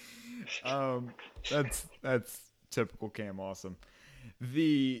 That's typical Cam Awesome.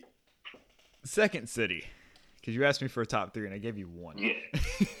 The second city, because you asked me for a top 3 and I gave you one. Yeah.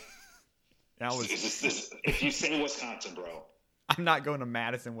 That was. If you say Wisconsin, bro, I'm not going to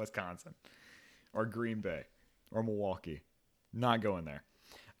Madison, Wisconsin, or Green Bay, or Milwaukee. Not going there.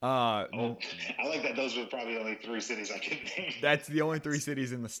 I like that. Those are probably only 3 cities I can name. That's the only 3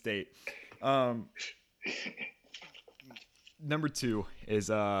 cities in the state. Number 2 is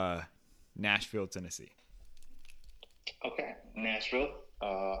Nashville, Tennessee. Okay, Nashville.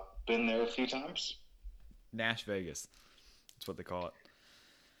 Been there a few times. Nash Vegas. That's what they call it.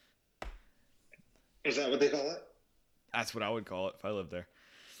 Is that what they call it? That's what I would call it if I lived there.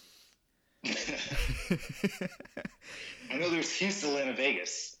 I know there's Houston, Atlanta,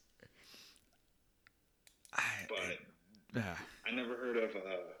 Vegas. But I never heard of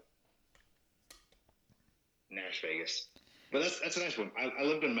Nash Vegas. But that's a nice one. I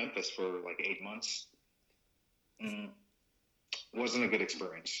lived in Memphis for like 8 months. Wasn't a good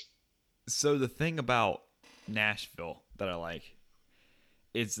experience. So the thing about Nashville that I like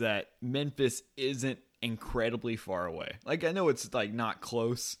is that Memphis isn't incredibly far away. Like, I know it's like not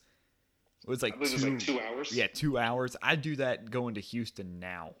close. It's like, I believe it was like 2 hours. Yeah, 2 hours. I do that going to Houston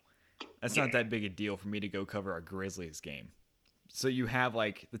now. That's not that big a deal for me to go cover a Grizzlies game. So you have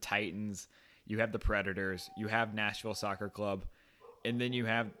like the Titans, you have the Predators, you have Nashville Soccer Club, and then you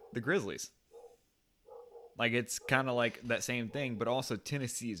have the Grizzlies. Like, it's kind of like that same thing, but also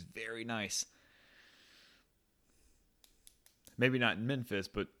Tennessee is very nice. Maybe not in Memphis,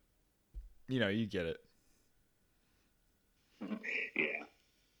 but, you get it. Yeah.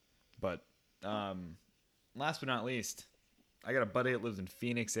 But last but not least, I got a buddy that lives in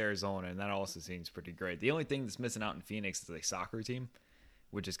Phoenix, Arizona, and that also seems pretty great. The only thing that's missing out in Phoenix is a soccer team,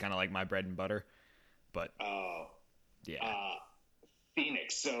 which is kind of like my bread and butter. But, yeah.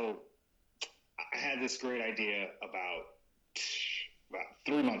 Phoenix. So I had this great idea about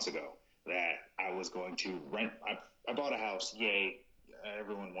 3 months ago that I was going to rent. I bought a house. Yay.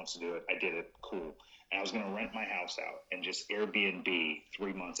 Everyone wants to do it. I did it. Cool. And I was going to rent my house out and just Airbnb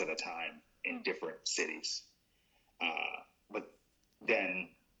 3 months at a time in different cities. But then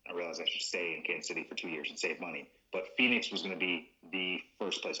I realized I should stay in Kansas City for 2 years and save money. But Phoenix was going to be the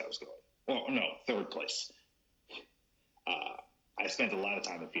first place I was going. Well, no, third place. I spent a lot of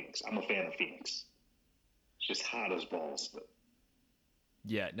time in Phoenix. I'm a fan of Phoenix. It's just hot as balls. But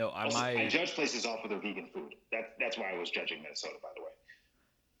yeah, no, I judge places off of their vegan food. That's why I was judging Minnesota, by the way.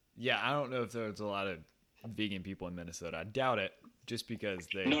 Yeah, I don't know if there's a lot of vegan people in Minnesota. I doubt it, just because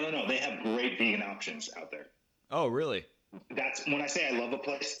they... No. They have great vegan options out there. Oh, really? That's when I say I love a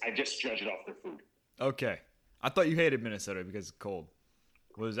place, I just judge it off their food. Okay. I thought you hated Minnesota because it's cold.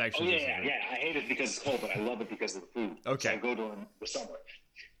 Well, it was actually I hate it because it's cold, but I love it because of the food. Okay. So I go during the summer.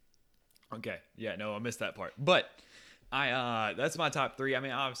 Okay. Yeah, no, I missed that part. But that's my top 3. I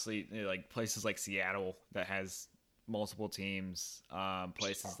mean, obviously, like places like Seattle that has multiple teams,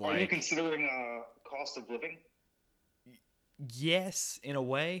 places like... Are you considering cost of living? Yes, in a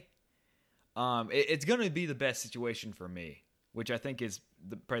way. It's going to be the best situation for me, which I think is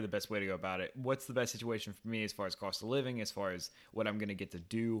probably the best way to go about it. What's the best situation for me as far as cost of living, as far as what I'm going to get to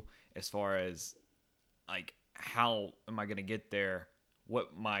do, as far as like how am I going to get there,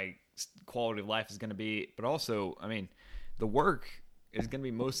 what my quality of life is going to be, but also, I mean, the work is going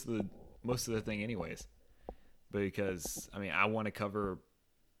to be most of the thing anyways. Because I mean, I want to cover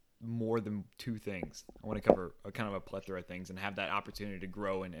more than 2 things. I want to cover a kind of a plethora of things and have that opportunity to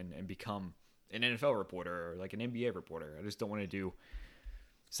grow and become an NFL reporter or like an NBA reporter. I just don't want to do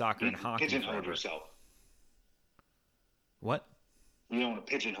soccer and hockey pigeonhole forever. yourself. What? You don't want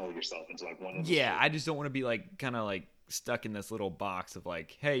to pigeonhole yourself into like one. Yeah, I just don't want to be like kind of like stuck in this little box of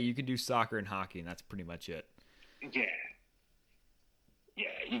like, hey, you can do soccer and hockey, and that's pretty much it. Yeah. Yeah,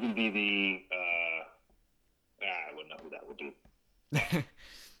 you can be the. I wouldn't know who that would be.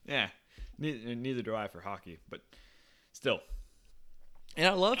 Yeah, neither do I for hockey, but still. And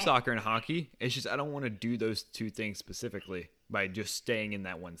I love soccer and hockey. It's just I don't want to do those two things specifically by just staying in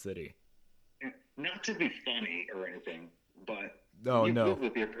that one city. Not to be funny or anything, but you've lived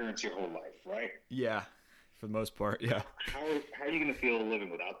with your parents your whole life, right? Yeah, for the most part, yeah. How are you going to feel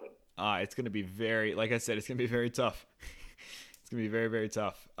living without them? It's going to be very, like I said, it's going to be very tough. It's going to be very, very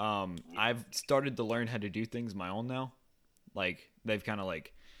tough. I've started to learn how to do things my own now. Like, they've kind of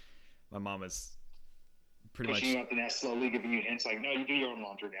like, my mom is pretty pushing you up the net, slowly giving you hints like, no, you do your own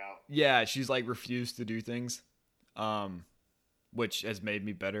laundry now. Yeah, she's like refused to do things, which has made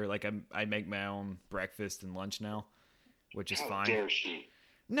me better. Like, I make my own breakfast and lunch now, which is How fine. dare she?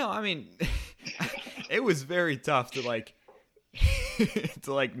 No, I mean, it was very tough to like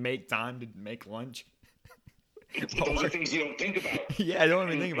to like make time to make lunch. Those are things you don't think about. Yeah, I don't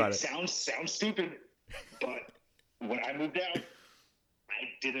even think about it. Sounds stupid, but when I moved out,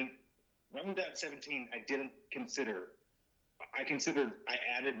 when I moved out at 17, I didn't consider. I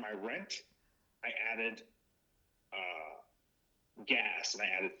added my rent, I added gas, and I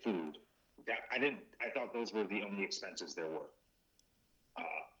added food. I thought those were the only expenses there were.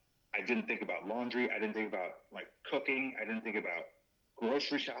 I didn't think about laundry. I didn't think about like cooking. I didn't think about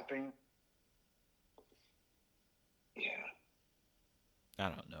grocery shopping. Yeah. I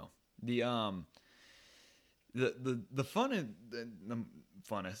don't know. The fun and the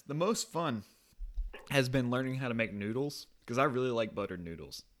funnest, the most fun has been learning how to make noodles because I really like buttered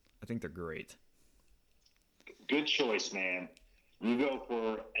noodles. I think they're great. Good choice, man. You go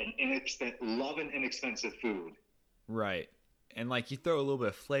for an inexpensive food. Right. And like you throw a little bit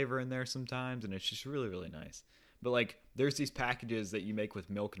of flavor in there sometimes and it's just really, really nice. But like there's these packages that you make with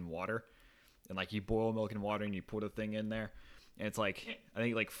milk and water. And like you boil milk and water and you put a thing in there. And it's like, I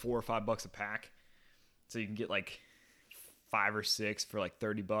think like $4 or $5 a pack. So you can get like 5 or 6 for like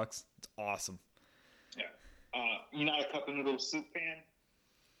 $30. It's awesome. Yeah. You not a cup of noodle soup fan?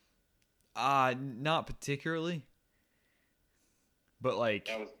 Not particularly. But like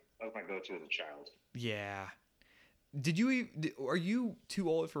that was my go-to as a child. Yeah. Are you too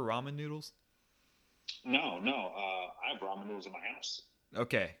old for ramen noodles? No. I have ramen noodles in my house.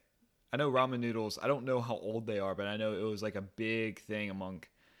 Okay. I know ramen noodles. I don't know how old they are, but I know it was like a big thing among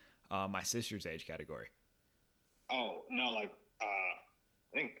my sister's age category. Oh, no, like, I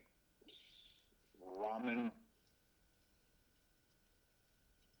think ramen.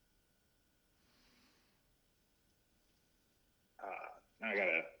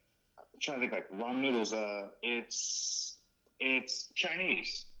 I'm trying to think like ramen noodles. It's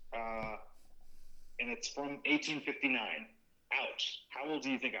Chinese. And it's from 1859. Ouch. How old do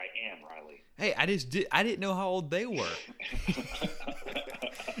you think I am, Riley? Hey, I didn't know how old they were.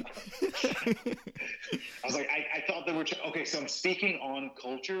 I was like, I thought they were. Okay, so I'm speaking on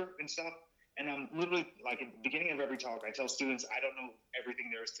culture and stuff. And I'm literally, like, at the beginning of every talk, I tell students I don't know everything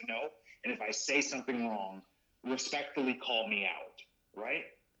there is to know. And if I say something wrong, respectfully call me out, right?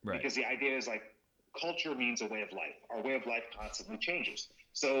 Because the idea is, like, culture means a way of life. Our way of life constantly changes.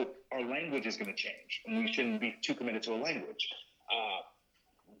 So our language is going to change, and we shouldn't be too committed to a language.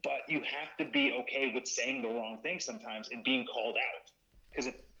 But you have to be okay with saying the wrong thing sometimes and being called out. Because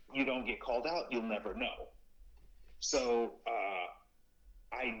if you don't get called out, you'll never know. So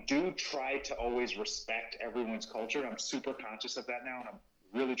I do try to always respect everyone's culture. I'm super conscious of that now, and I'm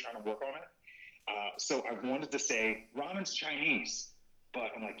really trying to work on it. So I wanted to say ramen's Chinese,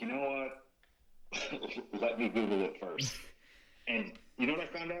 but I'm like, you know what? Let me Google it first. And you know what I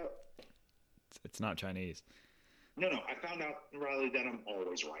found out? It's not Chinese. No, I found out, Riley, that I'm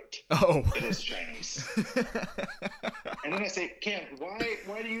always right. Oh. It is Chinese. And then I say, Cam,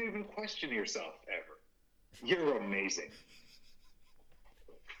 why do you even question yourself ever? You're amazing.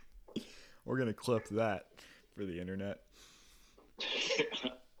 We're going to clip that for the internet.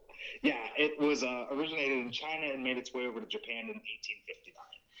 Yeah, it was originated in China and made its way over to Japan in 1859.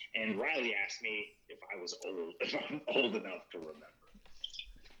 And Riley asked me if I'm old enough to remember.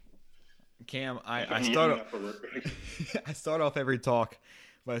 Cam, I start off every talk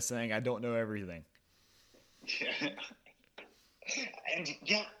by saying I don't know everything. Yeah. And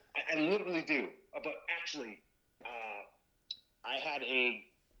yeah, I literally do. But actually, I had a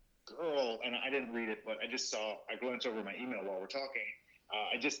girl, and I didn't read it, but I glanced over my email while we're talking.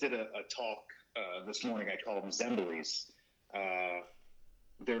 I just did a talk this morning. I call them Zemblies.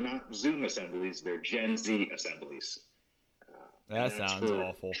 They're not Zoom assemblies; they're Gen Z assemblies. That sounds for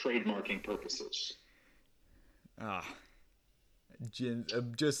awful. Trademarking purposes.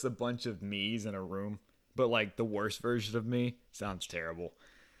 Just a bunch of me's in a room, but like the worst version of me sounds terrible.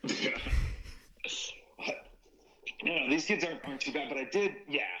 No, these kids aren't too bad, but I did,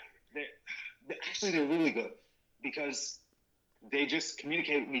 they're really good because they just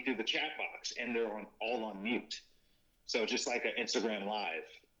communicate with me through the chat box and they're all on mute. So just like an Instagram Live.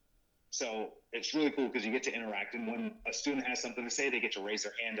 So it's really cool because you get to interact, and when a student has something to say, they get to raise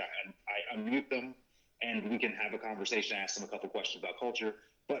their hand. I unmute them, and we can have a conversation, ask them a couple questions about culture.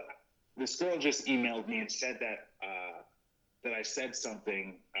 But this girl just emailed me and said that I said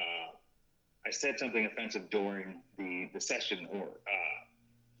something. I said something offensive during the session, or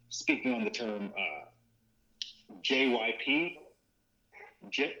speaking on the term JYP,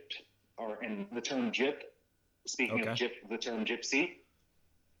 JIP, and the term JIP. Speaking of JIP, the term Gypsy.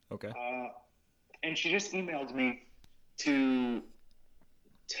 Okay. And she just emailed me to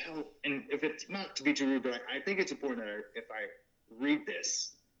tell, and if it's not to be too rude, but I think it's important that if I read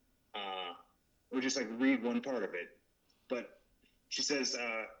this, or just like read one part of it. But she says,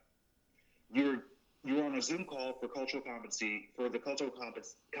 you were on a Zoom call for the Cultural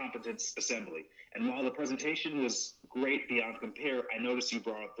Competence Assembly. And while the presentation was great beyond compare, I noticed you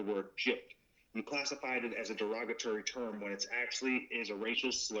brought up the word gypped. You classified it as a derogatory term when it actually is a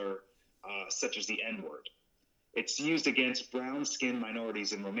racial slur, such as the N-word. It's used against brown-skinned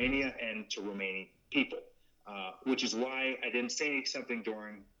minorities in Romania and to Romanian people, which is why I didn't say something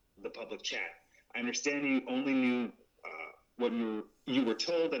during the public chat. I understand you only knew what you were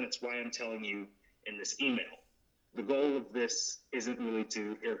told, and it's why I'm telling you in this email. The goal of this isn't really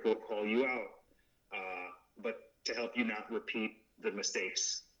to, air quote, call you out, but to help you not repeat the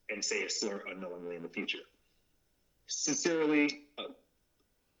mistakes and say a slur unknowingly in the future. Sincerely, a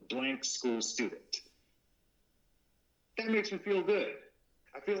blank school student. That makes me feel good.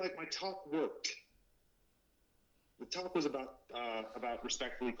 I feel like my talk worked. The talk was about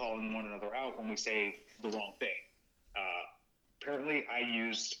respectfully calling one another out when we say the wrong thing. Apparently, I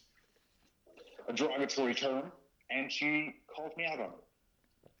used a derogatory term, and she called me out on it.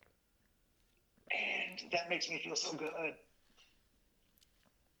 And that makes me feel so good.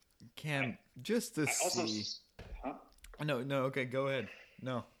 Cam, just to see... Huh? No, okay, go ahead.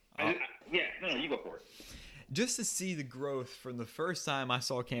 No. You go for it. Just to see the growth from the first time I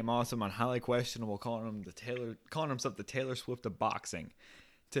saw Cam Awesome on Highly Questionable calling himself the Taylor Swift of boxing,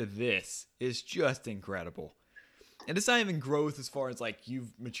 to this is just incredible. And it's not even growth as far as like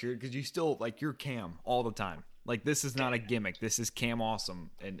you've matured, because you still like you're Cam all the time. Like this is not a gimmick. This is Cam Awesome,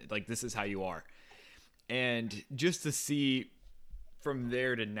 and like this is how you are. And just to see from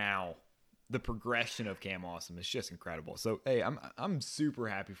there to now, the progression of Cam Awesome is just incredible. So hey, I'm super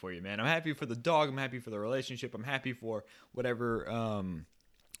happy for you, man. I'm happy for the dog. I'm happy for the relationship. I'm happy for whatever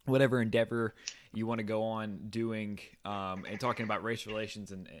endeavor you want to go on doing, and talking about race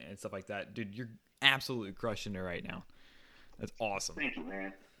relations and stuff like that. Dude, you're absolutely crushing it right now. That's awesome. Thank you,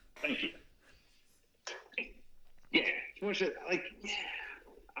 man. Thank you. Yeah,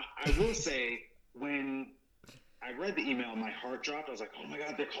 I will say, when I read the email, my heart dropped. I was like, oh my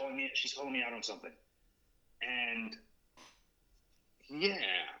God, she's calling me out on something. And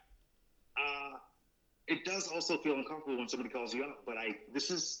it does also feel uncomfortable when somebody calls you out, but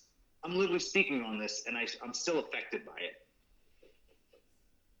I'm literally speaking on this, and I'm still affected by it.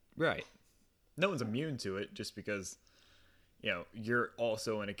 Right. No one's immune to it just because, you're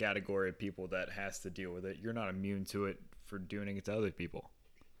also in a category of people that has to deal with it. You're not immune to it for doing it to other people.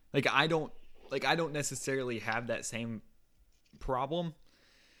 I don't necessarily have that same problem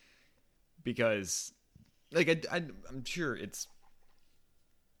because, I'm sure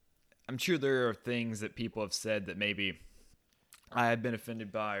there are things that people have said that maybe I have been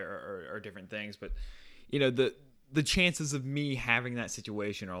offended by or different things, but the chances of me having that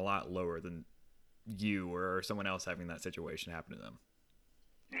situation are a lot lower than you or someone else having that situation happen to them.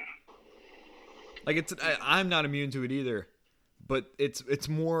 I'm not immune to it either. But it's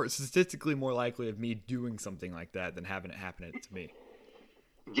more statistically more likely of me doing something like that than having it happen to me.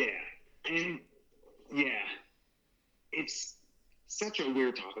 Yeah. And it's such a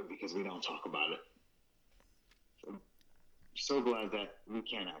weird topic because we don't talk about it. I'm so glad that we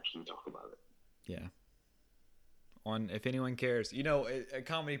can actually talk about it. Yeah. On If Anyone Cares, a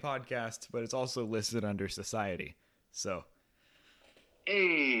comedy podcast, but it's also listed under society. So.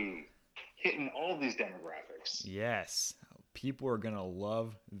 Hey, hitting all these demographics. Yes. People are going to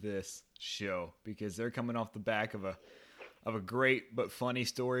love this show because they're coming off the back of a of a great but funny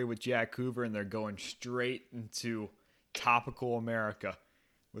story with Jack Hoover, and they're going straight into topical America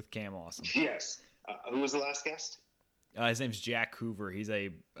with Cam Awesome. Yes. Who was the last guest? His name's Jack Hoover. He's a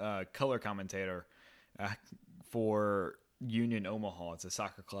color commentator for Union Omaha. It's a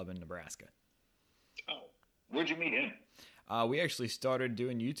soccer club in Nebraska. Oh, where'd you meet him? We actually started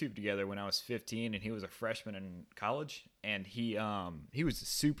doing YouTube together when I was 15, and he was a freshman in college. And he was a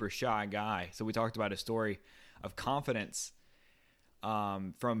super shy guy. So we talked about his story of confidence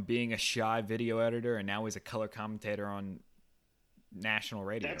from being a shy video editor, and now he's a color commentator on national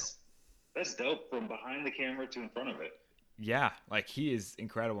radio. That's dope, from behind the camera to in front of it. Yeah, like he is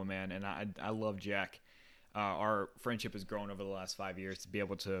incredible, man, and I love Jack. Our friendship has grown over the last 5 years to be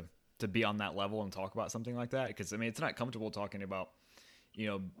able to be on that level and talk about something like that, because I mean it's not comfortable talking about, you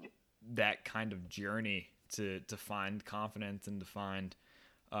know, that kind of journey to find confidence and to find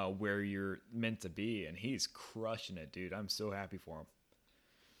where you're meant to be, and he's crushing it, dude. I'm so happy for him.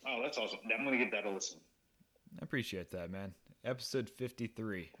 Oh, that's awesome. I'm gonna give that a listen. I appreciate that, man. Episode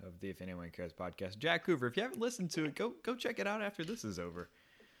 53 of the If Anyone Cares podcast. Jack Hoover, if you haven't listened to it, go check it out after this is over.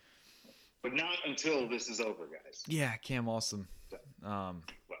 But not until this is over, guys. Yeah, Cam Awesome. Well,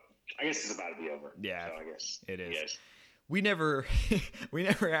 I guess it's about to be over. Yeah, so I guess it is. Yes. We never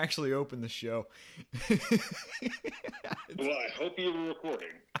actually opened the show. Well, I hope you were recording.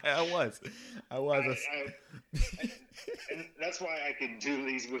 I was. And that's why I can do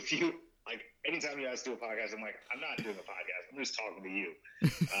these with you. Like, anytime you guys do a podcast, I'm like, I'm not doing a podcast. I'm just talking to you.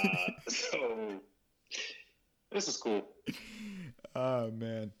 So, this is cool. Oh,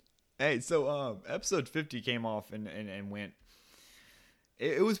 man. Hey, so episode 50 came off and went.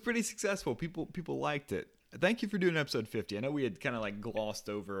 It was pretty successful. People liked it. Thank you for doing episode 50. I know we had kind of like glossed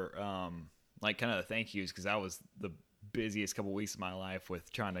over like kind of the thank yous, because that was the busiest couple weeks of my life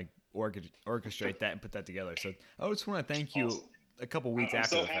with trying to orchestrate that and put that together. So I just want to thank you. Awesome. A couple weeks I'm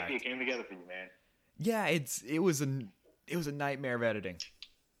after so the fact. happy it came together for you, man. Yeah, it was a nightmare of editing.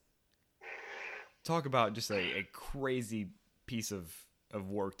 Talk about just a crazy piece of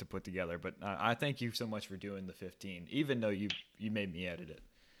work to put together. But I thank you so much for doing the 15, even though you made me edit it.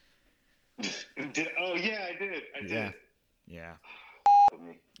 Oh yeah, I did. I did. Yeah.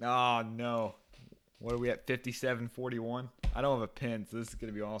 Oh no. What are we at? 57-41. I don't have a pen, so this is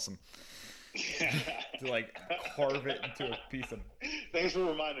gonna be awesome. To like carve it into a piece of. Thanks for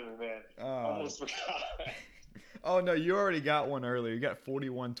reminding me, man. Almost forgot. Oh no, you already got one earlier. You got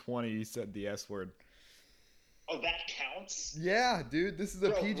 41-20. You said the S word. Oh, that counts? Yeah, dude. This is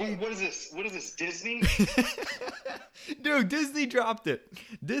a Bro, PG. What is this? What is this? Disney? Dude, Disney dropped it.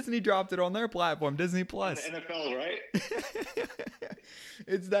 Disney dropped it on their platform, Disney Plus. The NFL, right?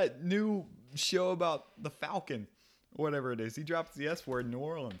 It's that new show about the Falcon, whatever it is. He drops the S word in New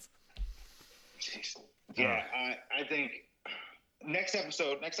Orleans. Jeez. Yeah, I think next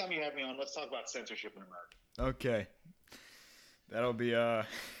episode, next time you have me on, let's talk about censorship in America. Okay, that'll be a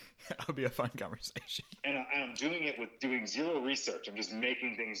fun conversation. And I'm doing it with doing zero research. I'm just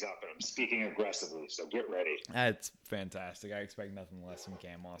making things up, and I'm speaking aggressively. So get ready. That's fantastic. I expect nothing less from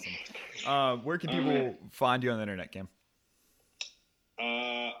Cam Awesome. Where can people find you on the internet, Cam?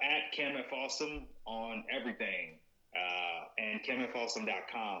 At CamFAwesome on everything. And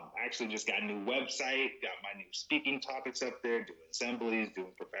CamFAwesome.com. I actually just got a new website, got my new speaking topics up there, doing assemblies,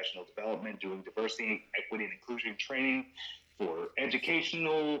 doing professional development, doing diversity, equity, and inclusion training for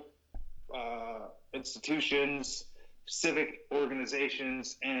educational institutions, civic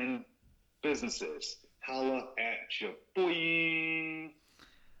organizations, and businesses. Holla at your boy.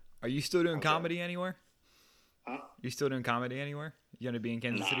 Are you still doing comedy anywhere? Huh? You still doing comedy anywhere? You gonna be in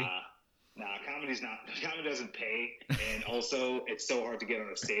Kansas City? Nah, comedy doesn't pay, and also it's so hard to get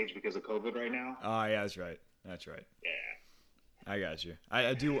on a stage because of COVID right now. Oh yeah, that's right. Yeah. I got you.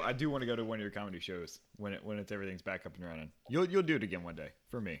 I do want to go to one of your comedy shows when it's everything's back up and running. You'll do it again one day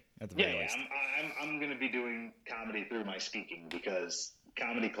for me at the very least. I'm gonna be doing comedy through my speaking, because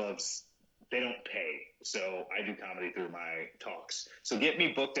comedy clubs, they don't pay, so I do comedy through my talks. So get me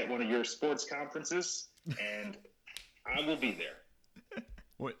booked at one of your sports conferences, and I will be there.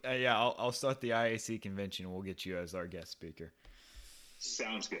 Yeah, I'll start the IAC convention, and we'll get you as our guest speaker.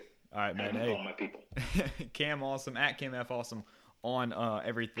 Sounds good. All right, man. Hey, all my people. Cam Awesome at Cam F Awesome on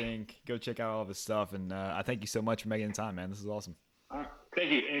everything. Go check out all of his stuff, and I thank you so much for making the time, man. This is awesome. All right,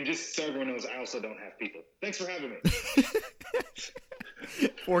 thank you, and just so everyone knows, I also don't have people. Thanks for having me.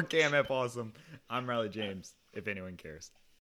 For Cam F Awesome, I'm Riley James. If anyone cares.